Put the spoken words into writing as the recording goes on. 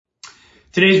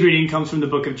Today's reading comes from the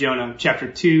book of Jonah,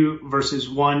 chapter 2, verses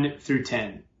 1 through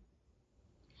 10.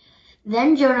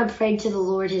 Then Jonah prayed to the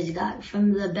Lord his God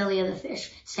from the belly of the fish,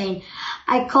 saying,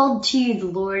 I called to you, the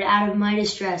Lord, out of my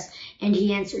distress, and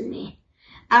he answered me.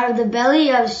 Out of the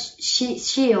belly of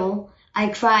Sheol I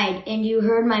cried, and you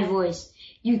heard my voice.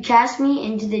 You cast me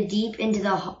into the deep, into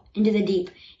the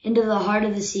heart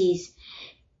of the seas,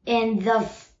 and the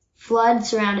flood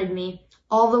surrounded me.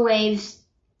 All the waves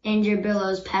and your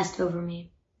billows passed over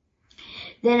me.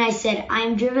 Then I said, I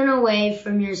am driven away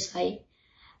from your sight.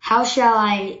 How shall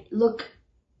I look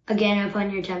again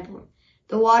upon your temple?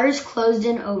 The waters closed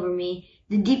in over me.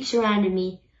 The deep surrounded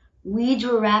me. Weeds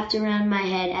were wrapped around my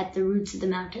head at the roots of the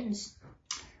mountains.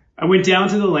 I went down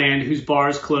to the land whose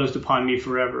bars closed upon me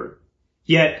forever.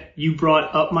 Yet you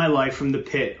brought up my life from the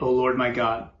pit, O Lord my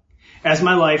God. As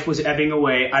my life was ebbing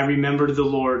away, I remembered the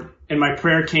Lord, and my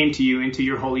prayer came to you into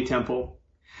your holy temple.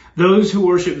 Those who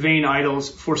worship vain idols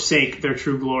forsake their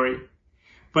true glory.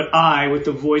 But I, with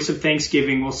the voice of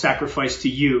thanksgiving, will sacrifice to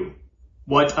you.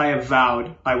 What I have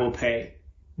vowed, I will pay.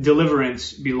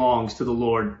 Deliverance belongs to the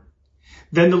Lord.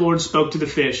 Then the Lord spoke to the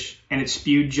fish, and it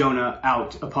spewed Jonah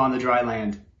out upon the dry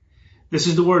land. This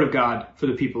is the word of God for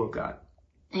the people of God.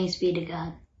 Thanks be to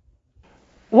God.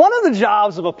 One of the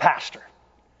jobs of a pastor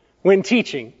when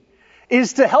teaching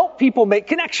is to help people make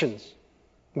connections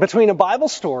between a Bible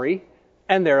story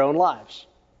and their own lives.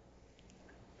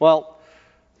 Well,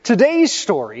 today's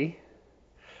story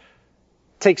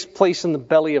takes place in the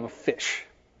belly of a fish.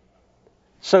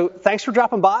 So thanks for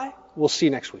dropping by. We'll see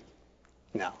you next week.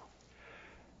 Now,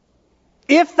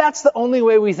 if that's the only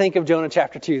way we think of Jonah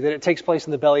chapter 2, that it takes place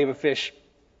in the belly of a fish,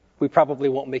 we probably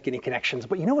won't make any connections.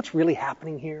 But you know what's really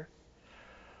happening here?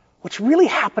 What's really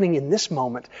happening in this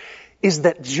moment is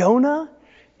that Jonah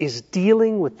is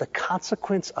dealing with the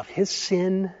consequence of his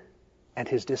sin and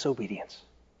his disobedience.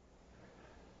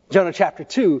 Jonah chapter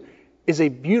 2 is a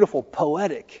beautiful,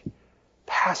 poetic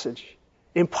passage,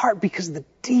 in part because of the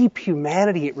deep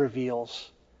humanity it reveals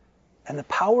and the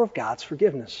power of God's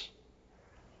forgiveness.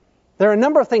 There are a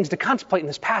number of things to contemplate in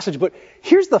this passage, but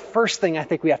here's the first thing I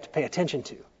think we have to pay attention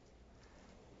to.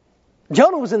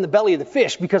 Jonah was in the belly of the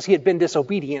fish because he had been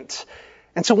disobedient.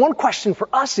 And so one question for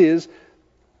us is,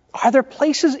 are there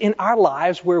places in our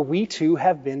lives where we too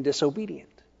have been disobedient?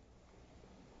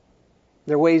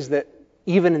 There are ways that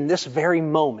even in this very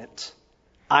moment,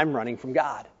 I'm running from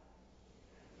God.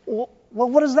 Well,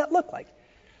 what does that look like?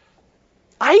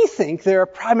 I think there are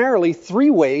primarily three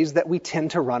ways that we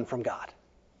tend to run from God.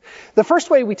 The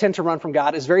first way we tend to run from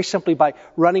God is very simply by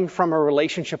running from a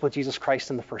relationship with Jesus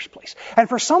Christ in the first place. And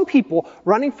for some people,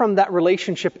 running from that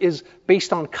relationship is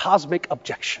based on cosmic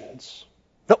objections.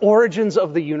 The origins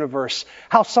of the universe,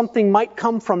 how something might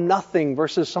come from nothing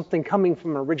versus something coming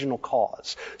from an original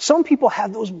cause. Some people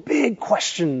have those big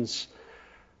questions.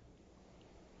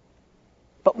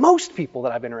 But most people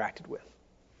that I've interacted with,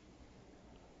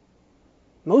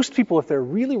 most people, if they're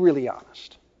really, really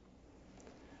honest,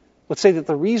 would say that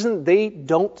the reason they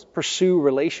don't pursue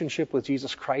relationship with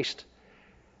Jesus Christ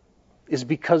is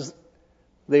because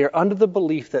they are under the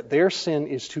belief that their sin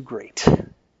is too great.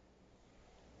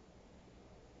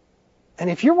 And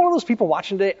if you're one of those people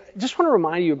watching today, I just want to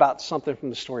remind you about something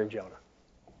from the story of Jonah.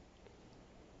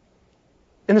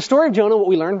 In the story of Jonah, what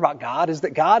we learned about God is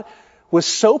that God was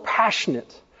so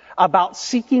passionate about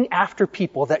seeking after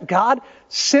people that God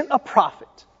sent a prophet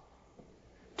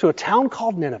to a town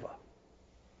called Nineveh,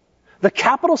 the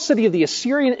capital city of the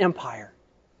Assyrian Empire,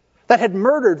 that had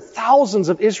murdered thousands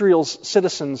of Israel's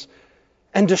citizens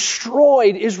and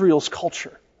destroyed Israel's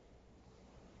culture.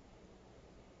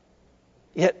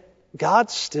 Yet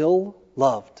God still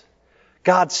loved.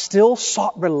 God still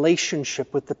sought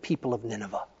relationship with the people of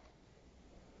Nineveh.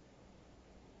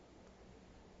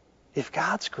 If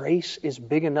God's grace is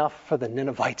big enough for the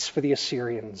Ninevites, for the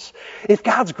Assyrians, if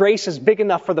God's grace is big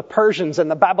enough for the Persians and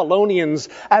the Babylonians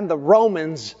and the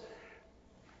Romans,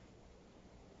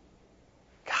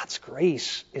 God's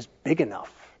grace is big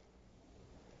enough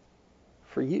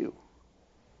for you.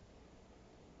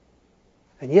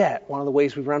 And yet, one of the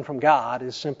ways we run from God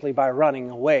is simply by running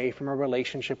away from a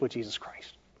relationship with Jesus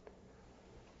Christ.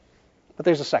 But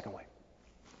there's a second way.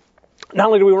 Not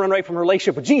only do we run away from a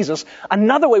relationship with Jesus,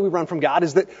 another way we run from God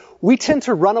is that we tend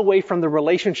to run away from the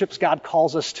relationships God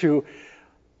calls us to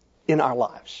in our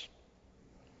lives.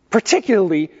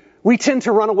 Particularly, we tend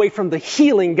to run away from the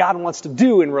healing God wants to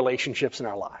do in relationships in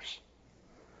our lives.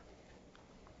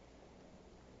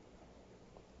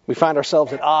 We find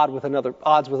ourselves at odds with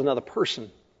another person.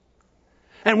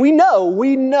 And we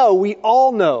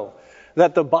all know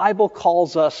that the Bible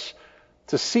calls us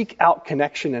to seek out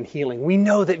connection and healing. We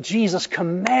know that Jesus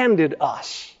commanded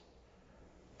us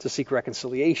to seek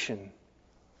reconciliation.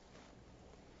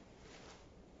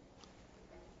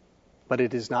 But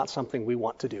it is not something we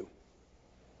want to do.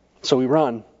 So we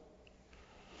run.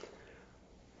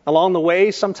 Along the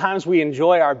way, sometimes we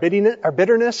enjoy our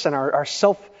bitterness and our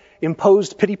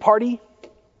self-imposed pity party.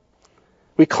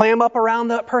 We clam up around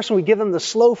that person. We give them the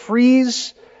slow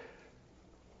freeze.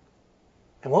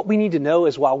 And what we need to know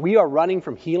is while we are running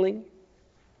from healing,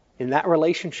 in that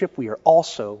relationship, we are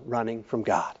also running from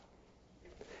God.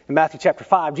 In Matthew chapter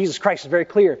 5, Jesus Christ is very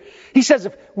clear. He says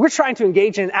if we're trying to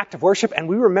engage in an act of worship and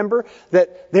we remember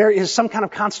that there is some kind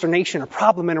of consternation or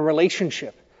problem in a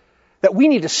relationship, that we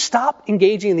need to stop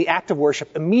engaging in the act of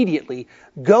worship immediately,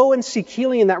 go and seek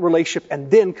healing in that relationship, and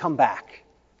then come back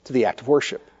to the act of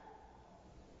worship.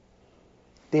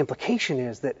 The implication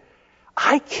is that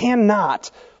I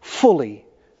cannot fully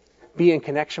be in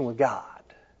connection with God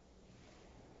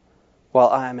while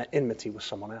I am at enmity with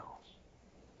someone else.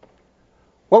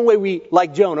 One way we,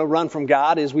 like Jonah, run from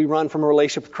God is we run from a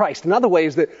relationship with Christ. Another way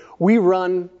is that we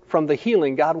run from the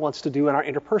healing God wants to do in our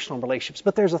interpersonal relationships.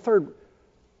 But there's a third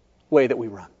way that we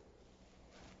run.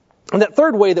 And that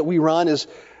third way that we run is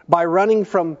by running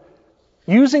from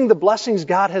using the blessings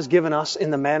God has given us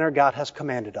in the manner God has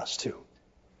commanded us to.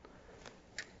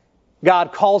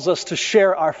 God calls us to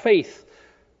share our faith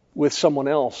with someone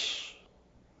else,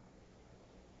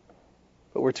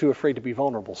 but we're too afraid to be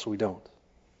vulnerable, so we don't.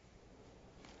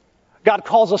 God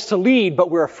calls us to lead, but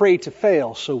we're afraid to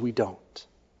fail, so we don't.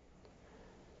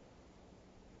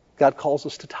 God calls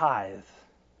us to tithe,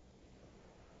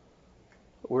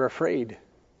 but we're afraid,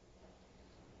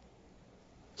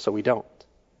 so we don't.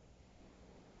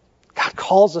 God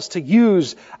calls us to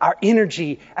use our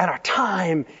energy and our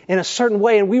time in a certain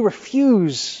way, and we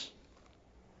refuse.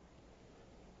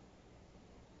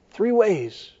 3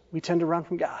 ways we tend to run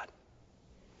from God.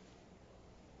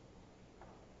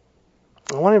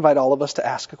 I want to invite all of us to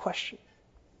ask a question.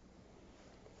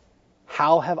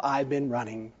 How have I been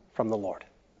running from the Lord?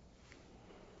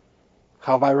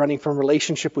 How have I running from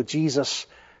relationship with Jesus?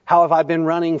 How have I been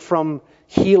running from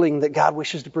healing that God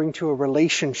wishes to bring to a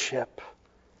relationship?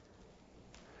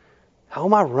 How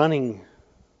am I running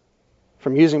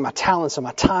from using my talents and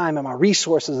my time and my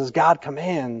resources as God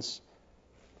commands?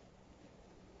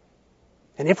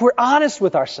 And if we're honest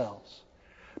with ourselves,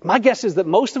 my guess is that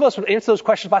most of us would answer those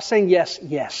questions by saying yes,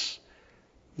 yes.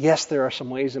 Yes, there are some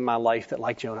ways in my life that,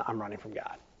 like Jonah, I'm running from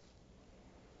God.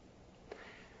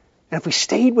 And if we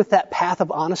stayed with that path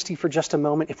of honesty for just a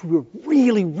moment, if we were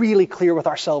really, really clear with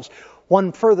ourselves,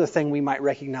 one further thing we might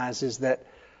recognize is that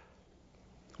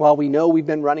while we know we've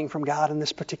been running from God in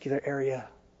this particular area,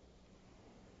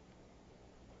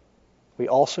 we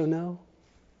also know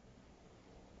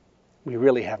we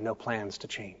really have no plans to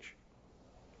change.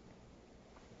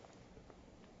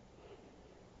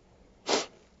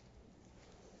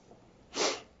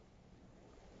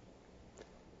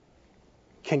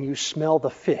 Can you smell the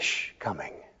fish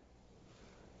coming?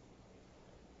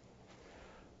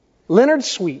 Leonard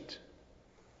Sweet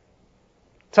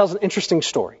tells an interesting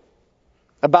story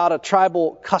about a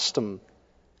tribal custom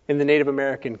in the Native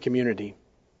American community.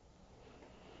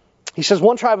 He says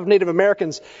one tribe of Native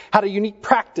Americans had a unique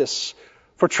practice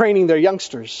for training their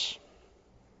youngsters.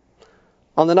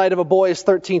 On the night of a boy's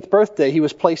 13th birthday, he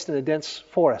was placed in a dense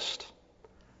forest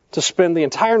to spend the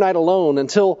entire night alone.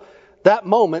 Until that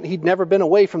moment, he'd never been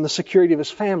away from the security of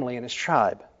his family and his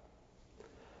tribe.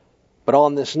 But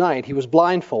on this night, he was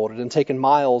blindfolded and taken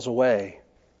miles away.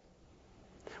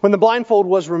 When the blindfold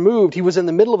was removed, he was in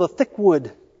the middle of a thick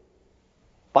wood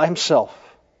by himself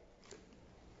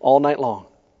all night long.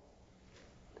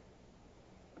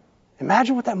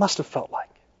 Imagine what that must have felt like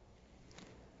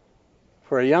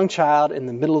for a young child in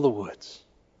the middle of the woods.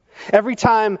 Every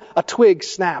time a twig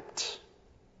snapped,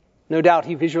 no doubt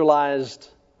he visualized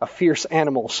a fierce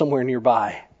animal somewhere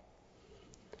nearby.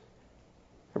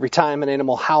 Every time an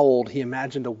animal howled, he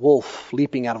imagined a wolf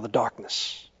leaping out of the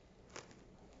darkness.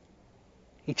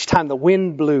 Each time the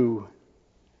wind blew,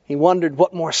 he wondered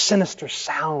what more sinister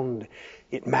sound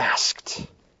it masked. It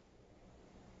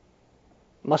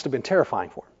must have been terrifying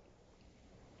for him.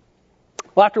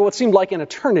 Well, after what seemed like an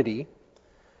eternity,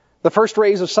 the first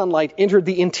rays of sunlight entered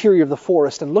the interior of the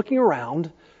forest, and looking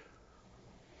around,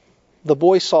 the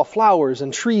boy saw flowers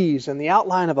and trees and the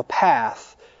outline of a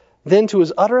path. Then, to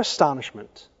his utter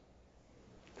astonishment,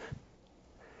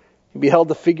 he beheld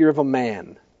the figure of a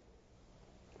man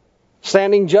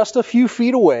standing just a few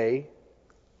feet away,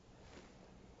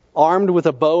 armed with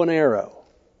a bow and arrow.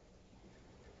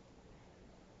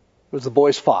 It was the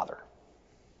boy's father.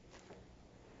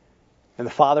 And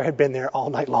the father had been there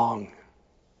all night long.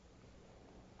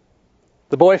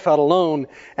 The boy felt alone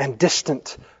and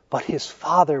distant, but his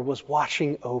father was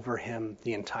watching over him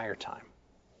the entire time.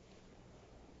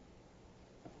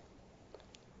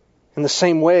 In the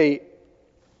same way,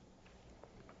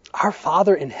 our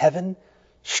Father in heaven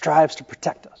strives to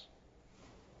protect us.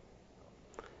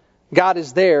 God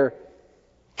is there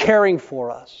caring for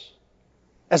us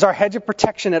as our hedge of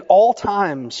protection at all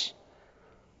times.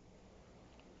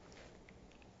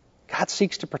 God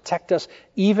seeks to protect us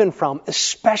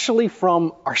especially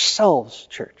from ourselves,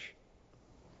 church.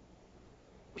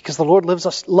 Because the Lord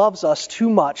loves us too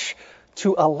much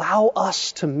to allow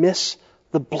us to miss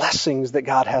the blessings that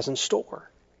God has in store.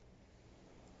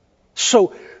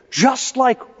 So, just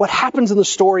like what happens in the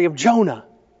story of Jonah,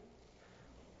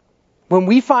 when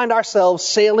we find ourselves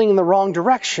sailing in the wrong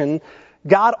direction,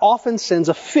 God often sends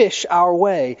a fish our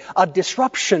way, a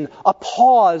disruption, a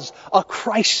pause, a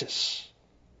crisis.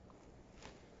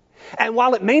 And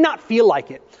while it may not feel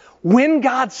like it, when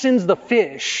God sends the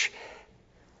fish,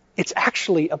 it's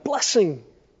actually a blessing.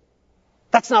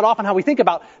 That's not often how we think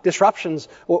about disruptions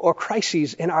or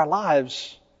crises in our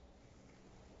lives.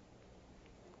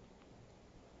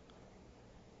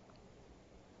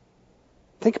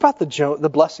 Think about the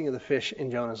blessing of the fish in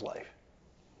Jonah's life.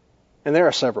 And there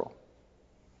are several.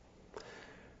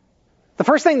 The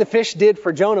first thing the fish did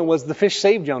for Jonah was the fish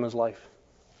saved Jonah's life.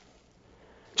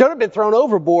 Jonah had been thrown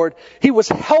overboard. He was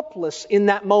helpless in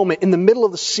that moment, in the middle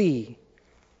of the sea.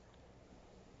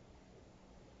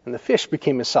 And the fish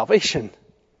became his salvation.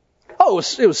 Oh,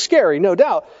 it was scary, no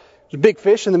doubt. It was a big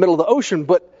fish in the middle of the ocean,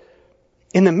 but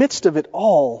in the midst of it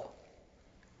all,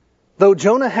 though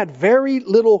Jonah had very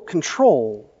little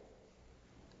control,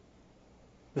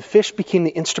 the fish became the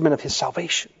instrument of his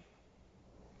salvation.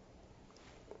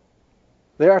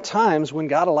 There are times when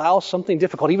God allows something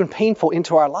difficult, even painful,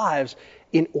 into our lives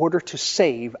in order to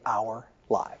save our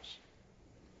lives.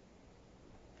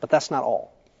 But that's not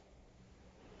all.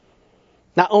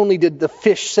 Not only did the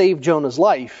fish save Jonah's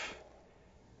life,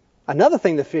 another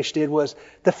thing the fish did was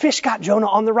the fish got Jonah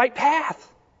on the right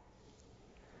path.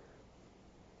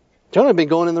 Jonah had been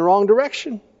going in the wrong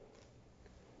direction.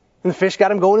 And the fish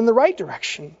got him going in the right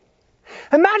direction.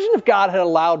 Imagine if God had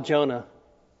allowed Jonah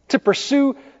to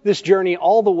pursue this journey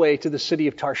all the way to the city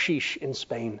of Tarshish in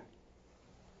Spain.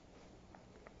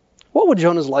 What would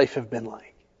Jonah's life have been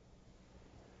like?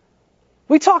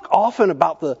 We talk often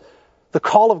about the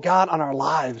call of God on our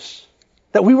lives,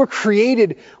 that we were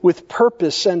created with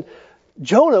purpose, and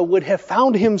Jonah would have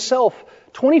found himself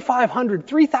 2,500,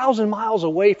 3,000 miles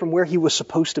away from where he was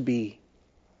supposed to be.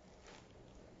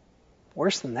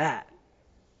 Worse than that,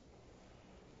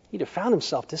 he'd have found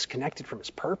himself disconnected from his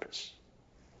purpose.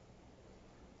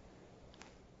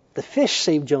 The fish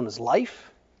saved Jonah's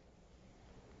life,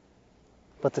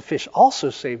 but the fish also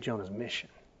saved Jonah's mission.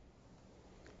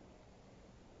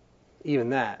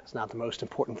 Even that is not the most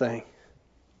important thing.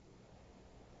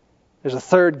 There's a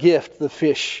third gift the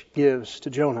fish gives to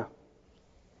Jonah.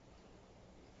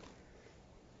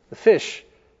 The fish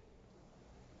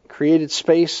created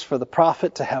space for the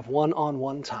prophet to have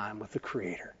one-on-one time with the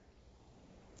Creator.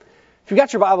 If you've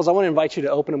got your Bibles, I want to invite you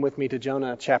to open them with me to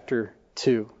Jonah chapter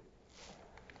 2.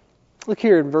 Look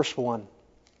here in verse 1.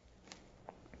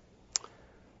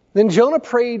 Then Jonah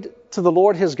prayed to the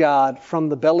Lord his God from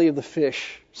the belly of the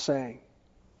fish, saying,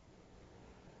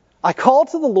 I called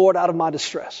to the Lord out of my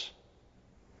distress,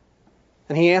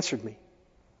 and he answered me.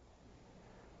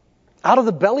 Out of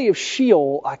the belly of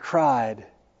Sheol I cried,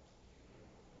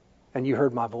 and you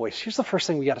heard my voice. Here's the first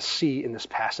thing we got to see in this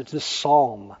passage, this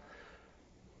psalm.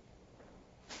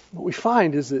 What we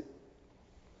find is that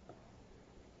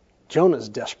Jonah is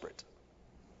desperate.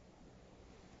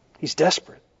 He's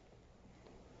desperate.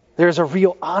 There's a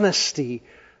real honesty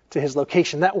to his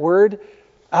location. That word,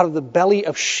 out of the belly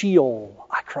of Sheol,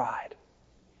 I cried.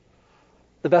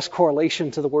 The best correlation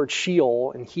to the word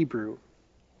Sheol in Hebrew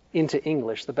into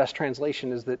English, the best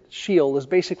translation is that Sheol is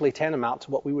basically tantamount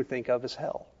to what we would think of as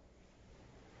hell.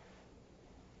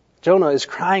 Jonah is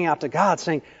crying out to God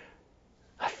saying,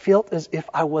 I felt as if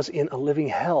I was in a living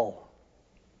hell.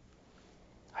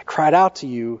 I cried out to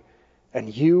you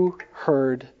and you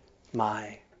heard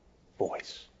my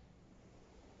voice.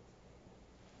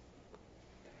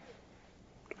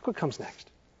 Look what comes next.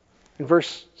 In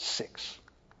verse 6.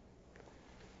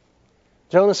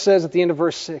 Jonah says at the end of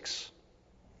verse 6,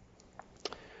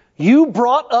 You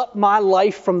brought up my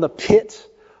life from the pit,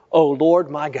 O Lord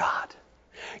my God.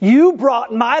 You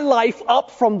brought my life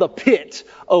up from the pit,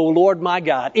 O Lord my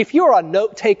God. If you're a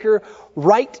note taker,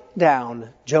 write down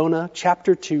Jonah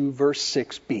chapter 2 verse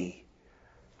 6b.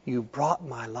 You brought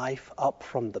my life up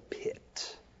from the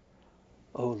pit,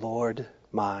 O Lord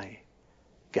my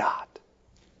God.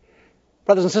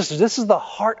 Brothers and sisters, this is the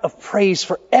heart of praise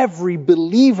for every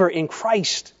believer in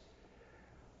Christ.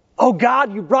 Oh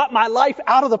God, you brought my life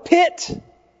out of the pit.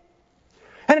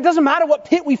 And it doesn't matter what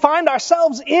pit we find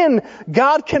ourselves in,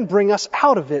 God can bring us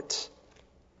out of it.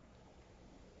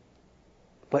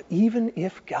 But even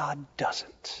if God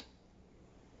doesn't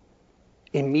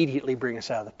immediately bring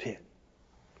us out of the pit,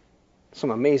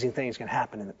 some amazing things can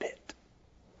happen in the pit.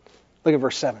 Look at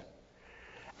verse 7.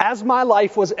 As my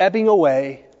life was ebbing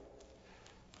away,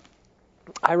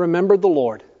 I remembered the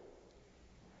Lord,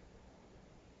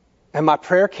 and my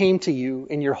prayer came to you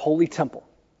in your holy temple.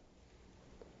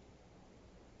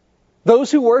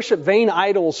 Those who worship vain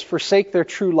idols forsake their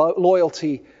true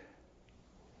loyalty,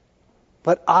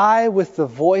 but I, with the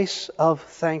voice of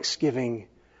thanksgiving,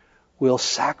 will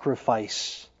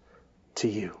sacrifice to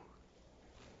you.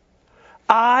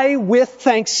 I, with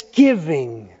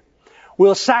thanksgiving,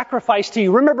 will sacrifice to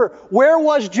you. Remember, where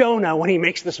was Jonah when he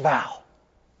makes this vow?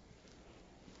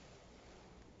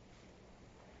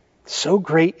 So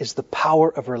great is the power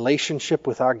of relationship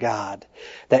with our God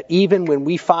that even when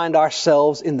we find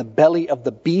ourselves in the belly of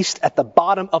the beast, at the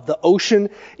bottom of the ocean,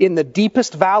 in the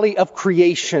deepest valley of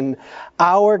creation,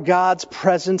 our God's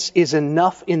presence is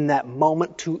enough in that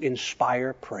moment to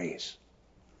inspire praise.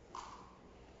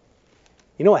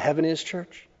 You know what heaven is,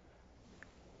 church?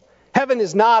 Heaven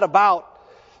is not about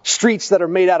streets that are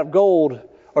made out of gold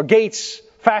or gates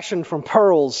fashioned from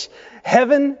pearls.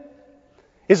 Heaven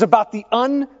is about the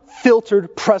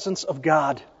unfiltered presence of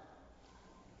God.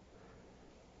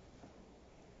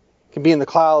 It can be in the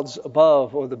clouds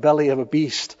above or the belly of a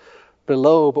beast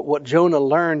below, but what Jonah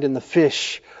learned in the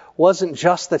fish wasn't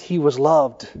just that he was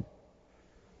loved.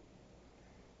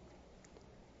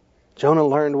 Jonah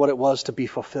learned what it was to be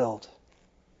fulfilled.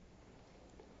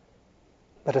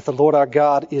 But if the Lord our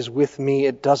God is with me,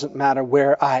 it doesn't matter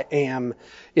where I am,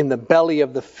 in the belly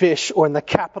of the fish or in the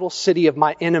capital city of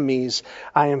my enemies,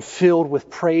 I am filled with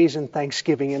praise and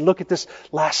thanksgiving. And look at this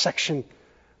last section.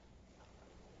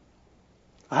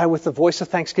 I, with the voice of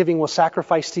thanksgiving, will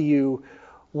sacrifice to you.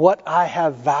 What I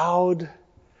have vowed,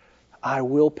 I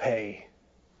will pay.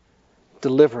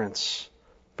 Deliverance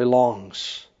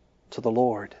belongs to the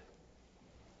Lord.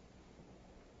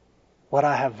 What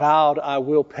I have vowed, I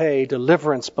will pay.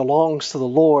 Deliverance belongs to the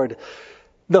Lord.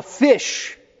 The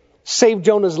fish saved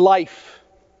Jonah's life.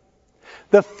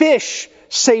 The fish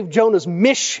saved Jonah's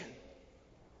mission.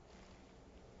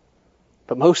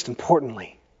 But most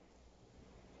importantly,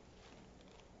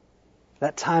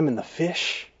 that time in the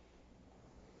fish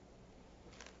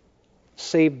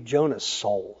saved Jonah's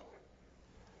soul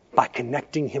by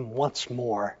connecting him once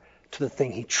more to the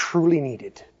thing he truly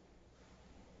needed.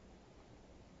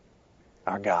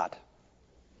 Our God.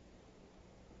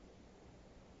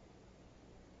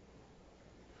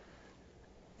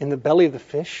 In the belly of the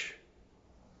fish,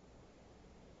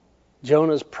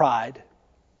 Jonah's pride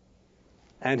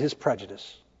and his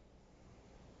prejudice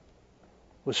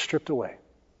was stripped away.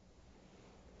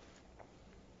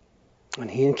 And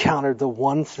he encountered the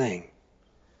one thing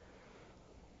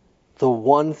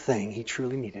he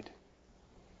truly needed.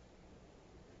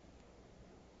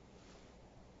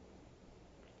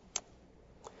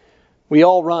 We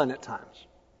all run at times.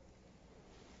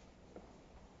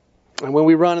 And when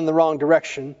we run in the wrong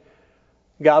direction,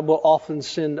 God will often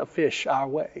send a fish our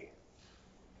way.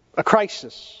 A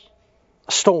crisis,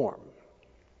 a storm.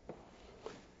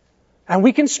 And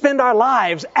we can spend our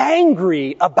lives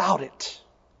angry about it.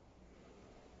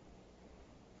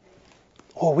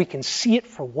 Or we can see it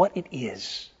for what it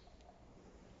is.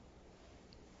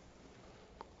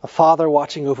 A father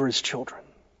watching over his children.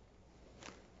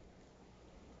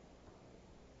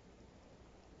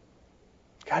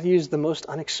 God used the most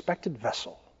unexpected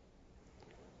vessel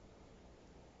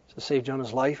to save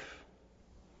Jonah's life,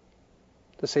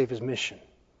 to save his mission,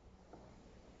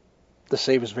 to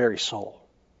save his very soul.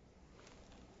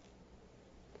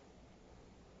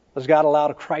 Has God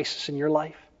allowed a crisis in your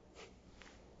life?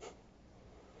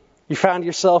 You found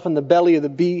yourself in the belly of the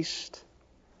beast?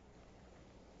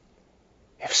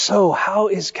 If so, how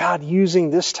is God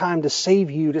using this time to save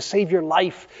you, to save your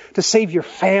life, to save your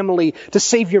family, to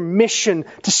save your mission,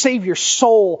 to save your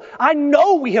soul? I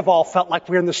know we have all felt like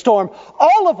we're in the storm.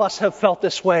 All of us have felt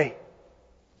this way.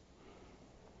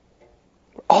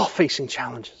 We're all facing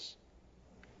challenges.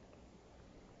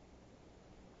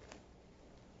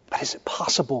 But is it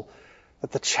possible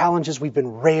that the challenges we've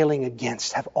been railing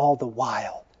against have all the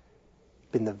while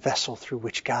been the vessel through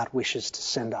which God wishes to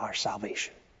send our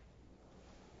salvation?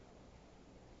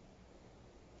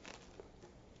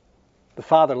 The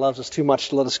Father loves us too much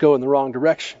to let us go in the wrong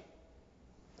direction.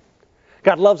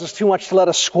 God loves us too much to let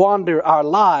us squander our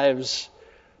lives.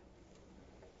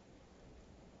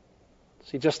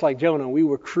 See, just like Jonah, we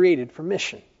were created for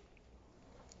mission.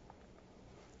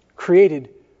 Created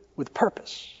with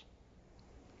purpose.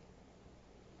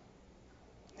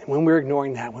 And when we're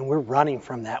ignoring that, when we're running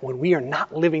from that, when we are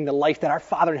not living the life that our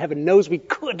Father in heaven knows we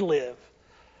could live,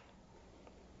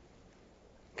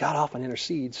 God often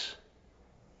intercedes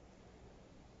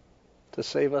to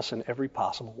save us in every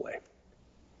possible way.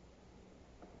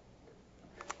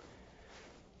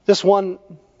 Just one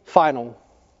final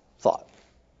thought.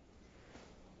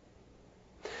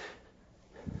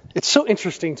 It's so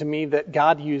interesting to me that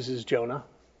God uses Jonah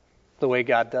the way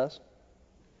God does.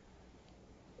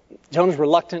 Jonah's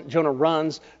reluctant. Jonah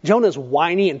runs. Jonah's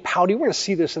whiny and pouty. We're going to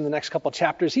see this in the next couple of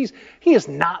chapters. He is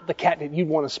not the cat that you'd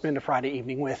want to spend a Friday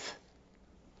evening with.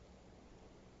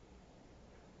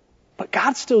 But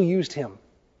God still used him.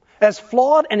 As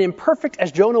flawed and imperfect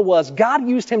as Jonah was, God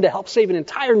used him to help save an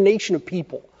entire nation of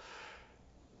people.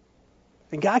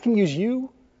 And God can use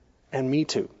you and me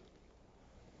too.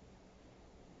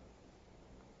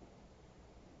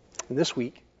 And this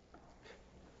week,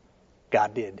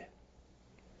 God did.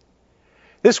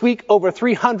 This week, over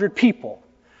 300 people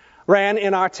ran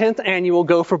in our 10th annual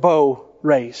Go for Bow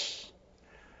race.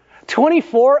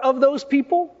 24 of those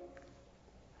people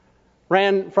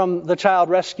ran from the Child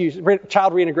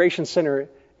Reintegration Center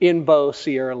in Bow,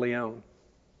 Sierra Leone.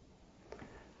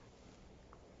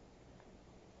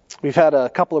 We've had a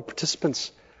couple of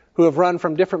participants who have run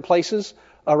from different places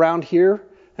around here,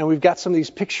 and we've got some of these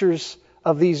pictures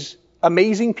of these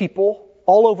amazing people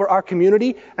all over our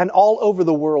community and all over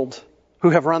the world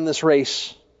who have run this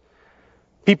race.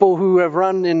 People who have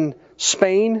run in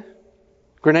Spain,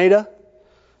 Grenada,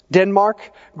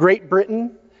 Denmark, Great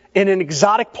Britain, and in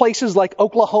exotic places like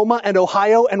Oklahoma and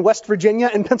Ohio and West Virginia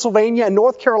and Pennsylvania and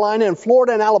North Carolina and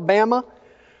Florida and Alabama.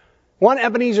 One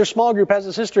Ebenezer small group has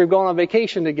this history of going on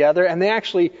vacation together, and they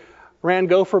actually ran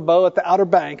Go for Bow at the Outer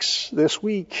Banks this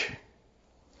week.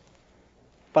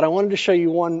 But I wanted to show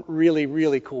you one really,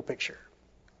 really cool picture.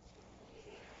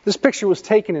 This picture was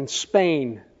taken in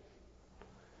Spain.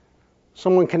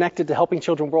 Someone connected to Helping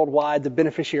Children Worldwide, the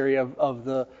beneficiary of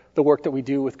the work that we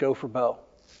do with Go for Bow.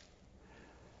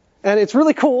 And it's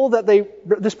really cool that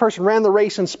this person ran the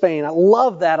race in Spain. I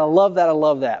love that, I love that, I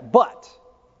love that. But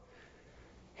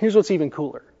here's what's even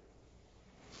cooler.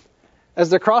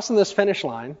 As they're crossing this finish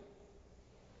line,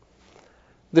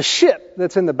 the ship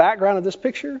that's in the background of this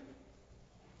picture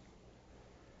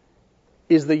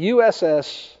is the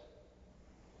USS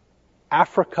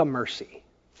Africa Mercy.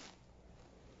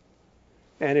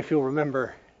 And if you'll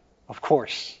remember, of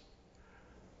course,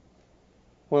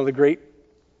 one of the great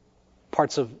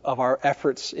parts of our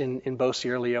efforts in Bow,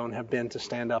 Sierra Leone have been to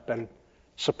stand up and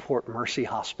support Mercy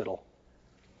Hospital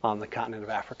on the continent of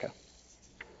Africa.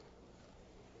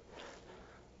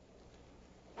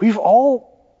 We've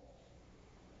all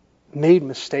made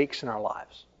mistakes in our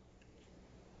lives.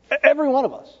 Every one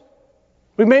of us.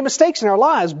 We've made mistakes in our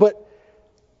lives, but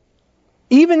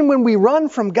even when we run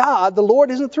from God, the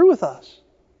Lord isn't through with us.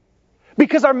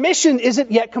 Because our mission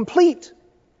isn't yet complete.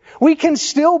 We can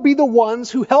still be the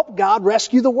ones who help God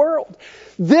rescue the world.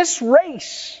 This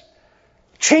race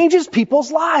changes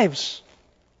people's lives.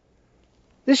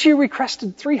 This year we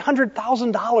crested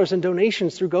 $300,000 in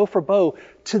donations through Go for Bow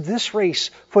to this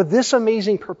race for this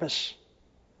amazing purpose.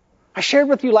 I shared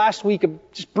with you last week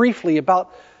just briefly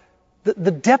about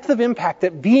the depth of impact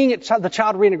that being at the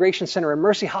Child Reintegration Center and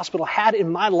Mercy Hospital had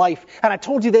in my life. And I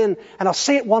told you then, and I'll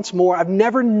say it once more, I've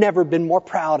never been more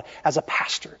proud as a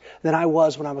pastor than I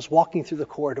was when I was walking through the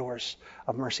corridors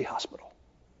of Mercy Hospital.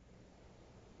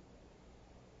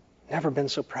 Never been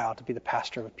so proud to be the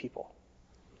pastor of a people.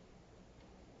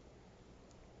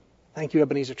 Thank you,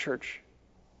 Ebenezer Church,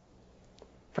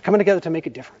 for coming together to make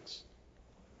a difference.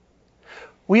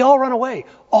 We all run away.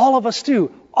 All of us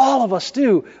do. All of us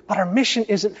do. But our mission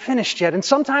isn't finished yet. And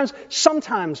sometimes,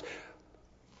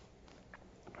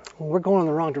 when we're going in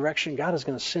the wrong direction, God is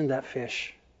going to send that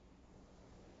fish.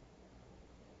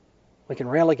 We can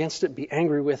rail against it, be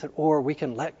angry with it, or we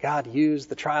can let God use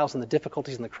the trials and the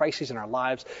difficulties and the crises in our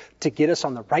lives to get us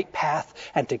on the right path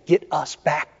and to get us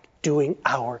back doing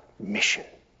our mission.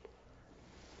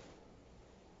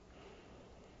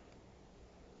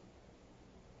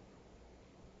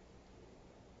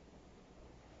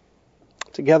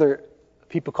 Together,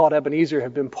 people called Ebenezer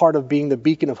have been part of being the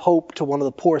beacon of hope to one of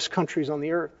the poorest countries on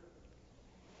the earth.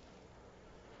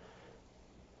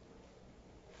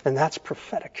 And that's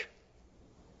prophetic.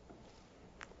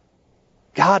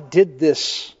 God did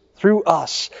this through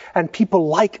us and people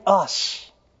like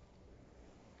us.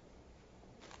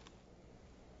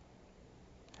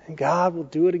 And God will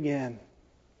do it again.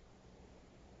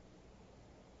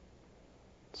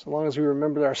 So long as we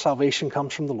remember that our salvation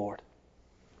comes from the Lord.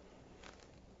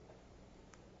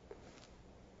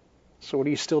 So what are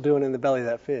you still doing in the belly of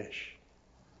that fish?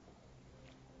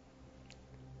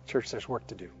 Church, there's work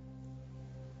to do.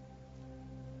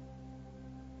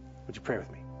 Would you pray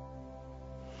with me?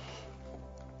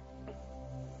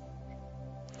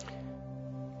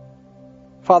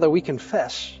 Father, we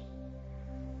confess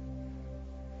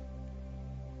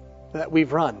that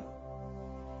we've run.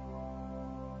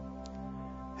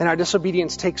 And our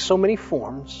disobedience takes so many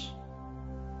forms.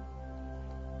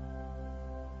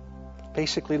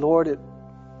 Basically, Lord, it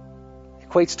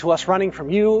equates to us running from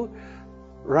you,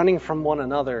 running from one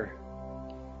another,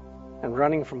 and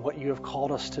running from what you have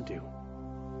called us to do.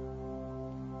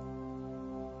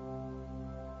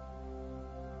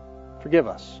 Forgive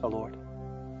us, O Lord.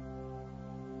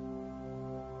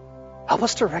 Help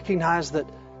us to recognize that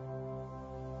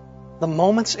the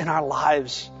moments in our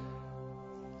lives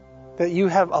that you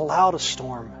have allowed a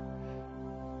storm,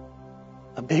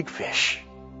 a big fish,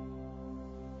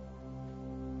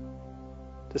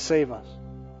 to save us,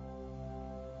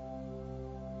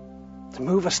 to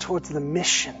move us towards the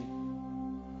mission,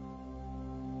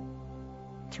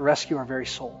 to rescue our very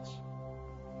souls.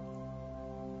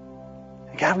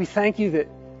 And God, we thank you that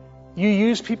you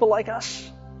use people like us,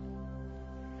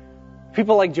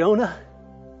 people like Jonah,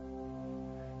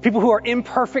 people who are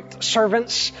imperfect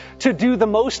servants to do the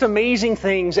most amazing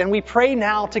things. And we pray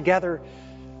now together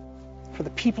for the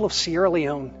people of Sierra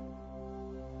Leone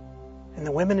and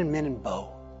the women and men in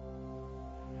Bo.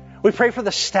 We pray for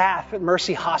the staff at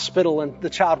Mercy Hospital and the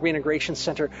Child Reintegration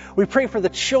Center. We pray for the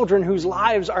children whose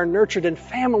lives are nurtured and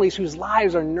families whose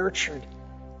lives are nurtured.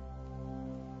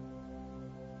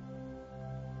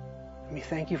 And we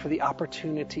thank you for the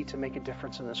opportunity to make a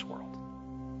difference in this world.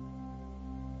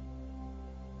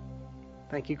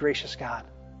 Thank you, gracious God,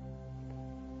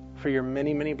 for your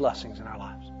many, many blessings in our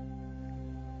lives.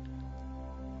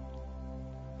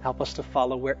 Help us to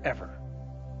follow wherever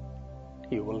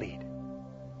you will lead.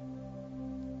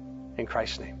 In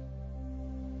Christ's name,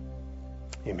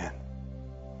 amen.